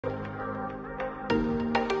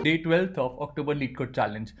Day 12th of October Leetcode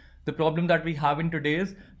challenge. The problem that we have in today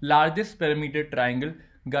is largest perimeter triangle.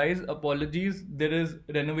 Guys, apologies, there is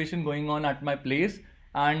renovation going on at my place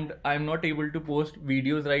and I'm not able to post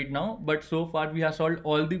videos right now, but so far we have solved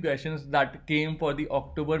all the questions that came for the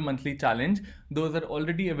October monthly challenge. Those are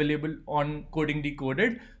already available on Coding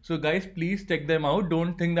Decoded. So guys, please check them out.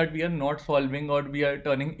 Don't think that we are not solving or we are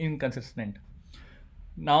turning inconsistent.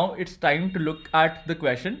 Now it's time to look at the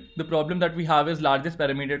question. The problem that we have is largest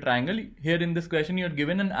perimeter triangle. Here in this question, you're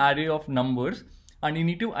given an array of numbers and you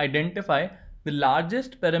need to identify the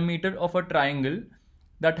largest perimeter of a triangle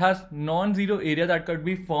that has non-zero area that could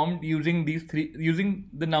be formed using using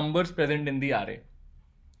the numbers present in the array.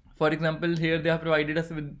 For example, here they have provided us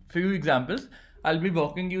with few examples. I'll be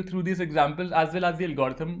walking you through these examples as well as the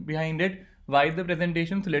algorithm behind it via the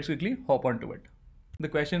presentation. So let's quickly hop onto it. The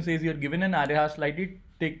question says you're given an array, has slightly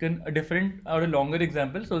taken a different or a longer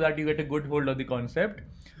example so that you get a good hold of the concept.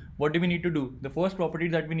 What do we need to do? The first property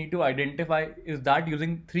that we need to identify is that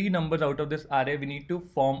using three numbers out of this array, we need to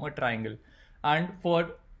form a triangle. And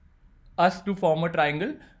for us to form a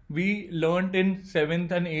triangle, we learned in 7th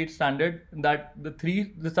and 8th standard that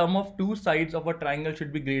the sum of two sides of a triangle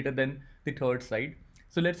should be greater than the third side.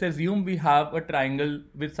 So let's assume we have a triangle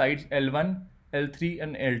with sides L1, L3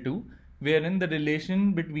 and L2. Wherein the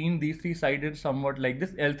relation between these three sides is somewhat like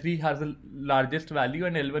this. L3 has the largest value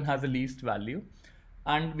and L1 has the least value.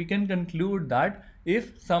 And we can conclude that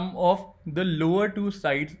if sum of the lower two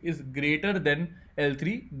sides is greater than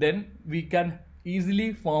L3, then we can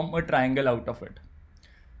easily form a triangle out of it.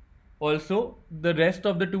 Also, the rest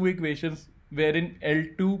of the two equations wherein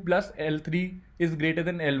L2 plus L3 is greater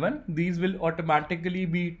than L1, these will automatically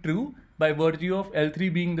be true by virtue of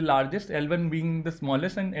L3 being the largest, L1 being the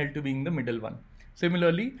smallest and L2 being the middle one.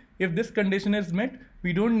 Similarly, if this condition is met,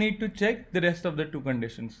 we don't need to check the rest of the two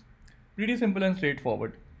conditions. Pretty simple and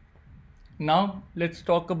straightforward. Now let's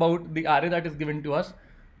talk about the array that is given to us.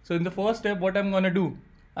 So in the first step, what I'm going to do,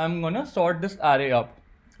 I'm going to sort this array up.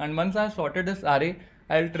 And once I've sorted this array,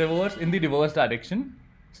 I'll traverse in the reverse direction.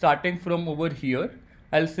 Starting from over here,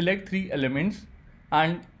 I'll select three elements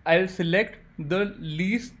and I'll select the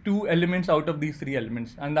least two elements out of these three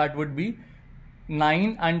elements, and that would be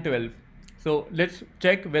 9 and 12. So let's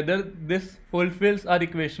check whether this fulfills our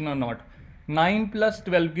equation or not. 9 plus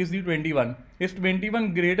 12 gives you 21. Is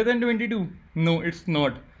 21 greater than 22? No, it's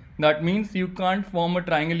not. That means you can't form a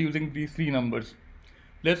triangle using these three numbers.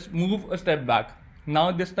 Let's move a step back.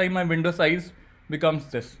 Now this time my window size becomes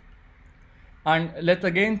this. And let's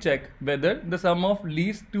again check whether the sum of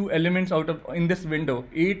least two elements out of in this window,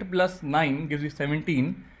 8 plus 9 gives you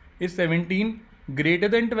 17. Is 17 greater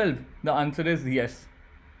than 12? The answer is yes.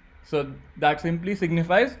 So that simply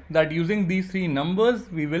signifies that using these three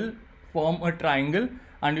numbers, we will form a triangle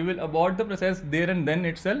and we will abort the process there and then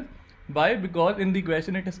itself. Why? Because in the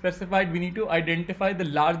question it is specified we need to identify the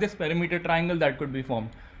largest perimeter triangle that could be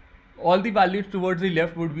formed. All the values towards the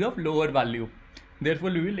left would be of lower value.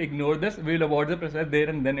 Therefore, we will ignore this, we will abort the process there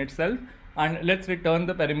and then itself, and let's return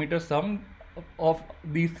the perimeter sum of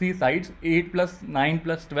these three sides, 8 plus 9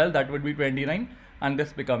 plus 12, that would be 29, and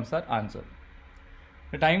this becomes our answer.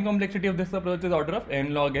 The time complexity of this approach is order of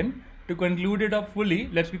n log n. To conclude it up fully,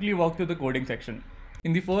 let's quickly walk through the coding section.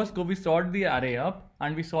 In the first go, we sort the array up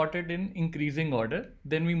and we sort it in increasing order.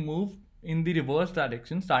 Then we move in the reverse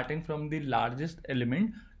direction, starting from the largest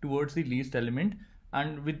element towards the least element.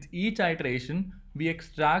 And with each iteration, we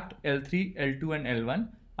extract L3, L2 and L1,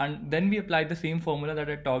 and then we apply the same formula that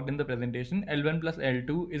I talked in the presentation. L1 plus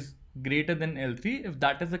L2 is greater than L3. If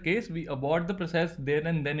that is the case, we abort the process there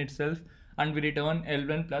and then itself and we return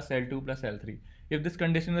L1 plus L2 plus L3. If this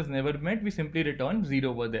condition is never met, we simply return 0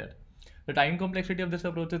 over there. The time complexity of this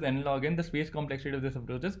approach is n log n. The space complexity of this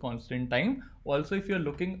approach is constant time. Also, if you're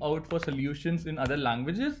looking out for solutions in other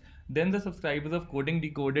languages, then the subscribers of Coding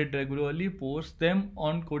Decoded regularly post them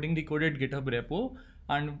on Coding Decoded GitHub repo,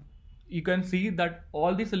 and you can see that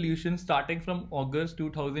all the solutions starting from August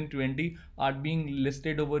 2020 are being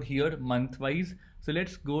listed over here month-wise. So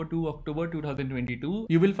let's go to October 2022.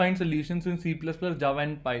 You will find solutions in C++, Java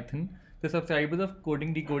and Python. The subscribers of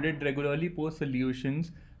Coding Decoded regularly post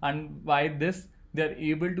solutions, and by this they are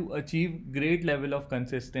able to achieve great level of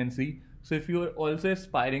consistency. So if you are also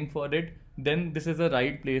aspiring for it, then this is the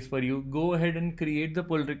right place for you. Go ahead and create the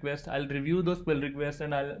pull request. I'll review those pull requests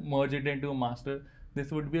and I'll merge it into a master.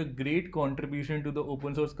 This would be a great contribution to the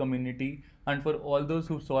open source community and for all those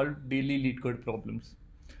who solve daily Leetcode problems.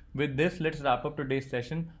 With this, let's wrap up today's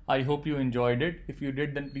session. I hope you enjoyed it. If you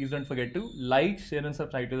did, then please don't forget to like, share and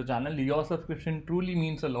subscribe to the channel. Your subscription truly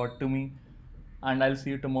means a lot to me. And I'll see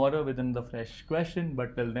you tomorrow with another fresh question.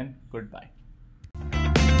 But till then, goodbye.